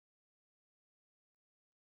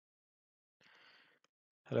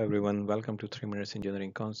Hello everyone, welcome to 3 Minutes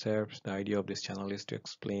Engineering Concepts. The idea of this channel is to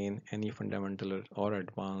explain any fundamental or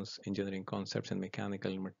advanced engineering concepts in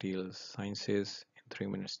mechanical and materials sciences in 3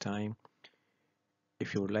 minutes time.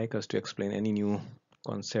 If you would like us to explain any new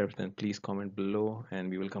concepts, then please comment below and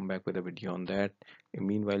we will come back with a video on that.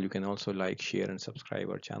 Meanwhile, you can also like, share and subscribe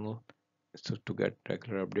our channel so to get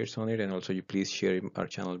regular updates on it, and also you please share our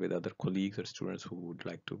channel with other colleagues or students who would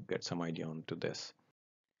like to get some idea onto this.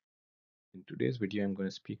 In today's video, I'm going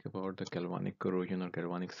to speak about the galvanic corrosion or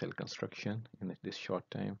galvanic cell construction in this short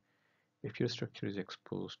time. If your structure is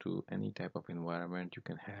exposed to any type of environment, you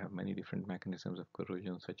can have many different mechanisms of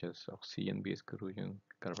corrosion, such as oxygen-based corrosion,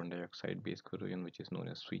 carbon dioxide-based corrosion, which is known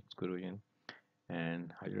as sweet corrosion,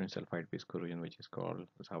 and hydrogen sulfide-based corrosion, which is called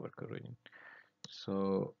sour corrosion.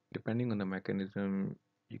 So depending on the mechanism,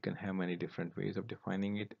 you can have many different ways of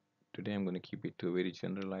defining it. Today I'm going to keep it to a very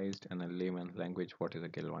generalized and a layman language what is a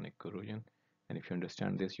galvanic corrosion, and if you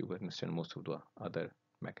understand this you will understand most of the other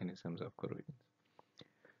mechanisms of corrosion.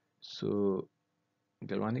 So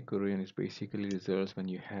galvanic corrosion is basically results when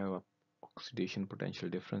you have oxidation potential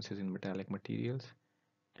differences in metallic materials,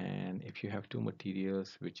 and if you have two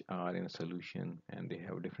materials which are in a solution and they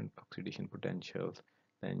have different oxidation potentials,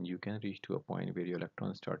 then you can reach to a point where your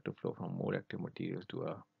electrons start to flow from more active materials to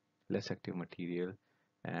a less active material,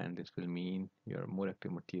 and this will mean your more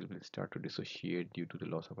active material will start to dissociate due to the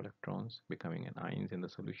loss of electrons, becoming an ions in the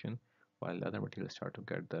solution, while the other materials start to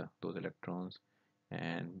get those electrons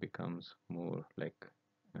and becomes more like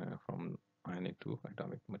from ionic to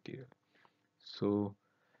atomic material. So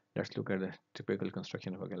let's look at the typical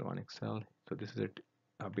construction of a galvanic cell. So this is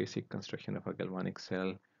a basic construction of a galvanic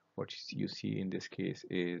cell. What you see in this case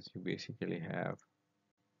is you basically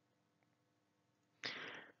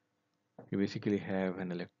have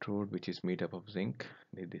an electrode which is made up of zinc.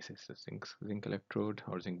 This is a zinc electrode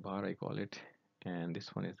or zinc bar I call it, and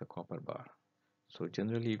this one is the copper bar. So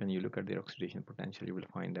generally when you look at their oxidation potential, you will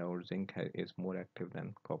find out zinc is more active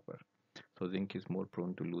than copper. So zinc is more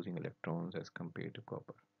prone to losing electrons as compared to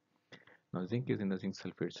copper. Now zinc is in the zinc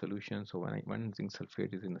sulfate solution. So when zinc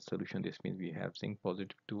sulfate is in the solution, this means we have zinc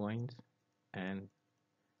positive 2 ions, and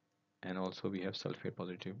also we have sulfate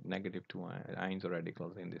positive negative 2 ions or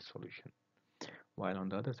radicals in this solution. While on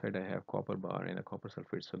the other side I have copper bar in a copper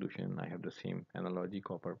sulfate solution. I have the same analogy,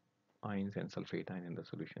 copper ions and sulfate ion in the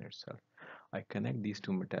solution itself. I connect these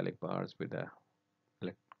two metallic bars with a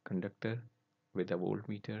conductor with a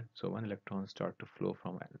voltmeter. So when electrons start to flow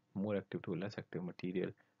from more active to less active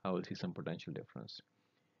material, I will see some potential difference.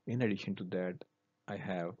 In addition to that, I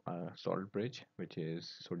have a salt bridge, which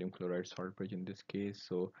is sodium chloride salt bridge in this case.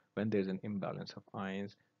 So when there's an imbalance of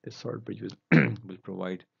ions, this salt bridge will, will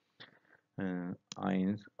provide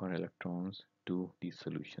ions or electrons to these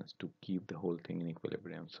solutions to keep the whole thing in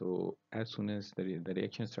equilibrium. So as soon as the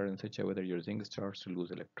reaction starts in such a way that your zinc starts to lose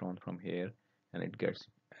electron from here, and it gets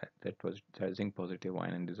that zinc positive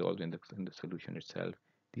ion and dissolved in the solution itself,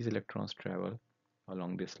 these electrons travel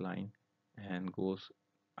along this line and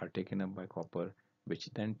are taken up by copper, which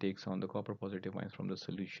then takes on the copper positive ions from the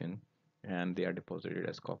solution, and they are deposited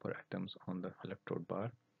as copper atoms on the electrode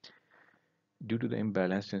bar. Due to the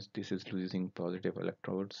imbalance, since this is losing positive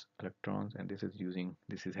electrons, and this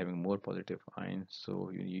is having more positive ions,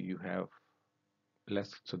 so you have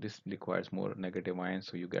less. So this requires more negative ions,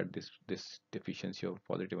 so you get this deficiency of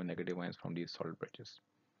positive and negative ions from these salt bridges.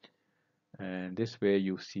 And this way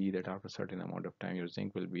you see that after a certain amount of time your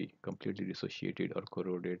zinc will be completely dissociated or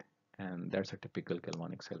corroded, and that's a typical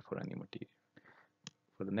galvanic cell for any material.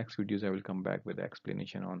 For the next videos I will come back with the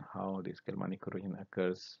explanation on how this galvanic corrosion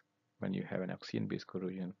occurs when you have an oxygen-based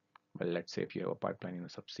corrosion. Well, let's say if you have a pipeline in a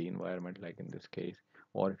subsea environment like in this case,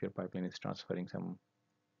 or if your pipeline is transferring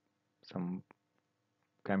some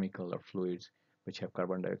chemical or fluids which have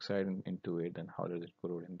carbon dioxide into it, then how does it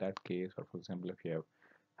corrode in that case? Or for example, if you have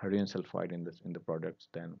hydrogen sulfide in the products,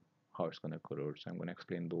 then how it's going to corrode. So I'm going to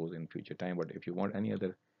explain those in future time. But if you want any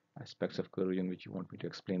other aspects of corrosion which you want me to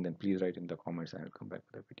explain, then please write in the comments and I'll come back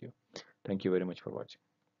with a video. Thank you very much for watching.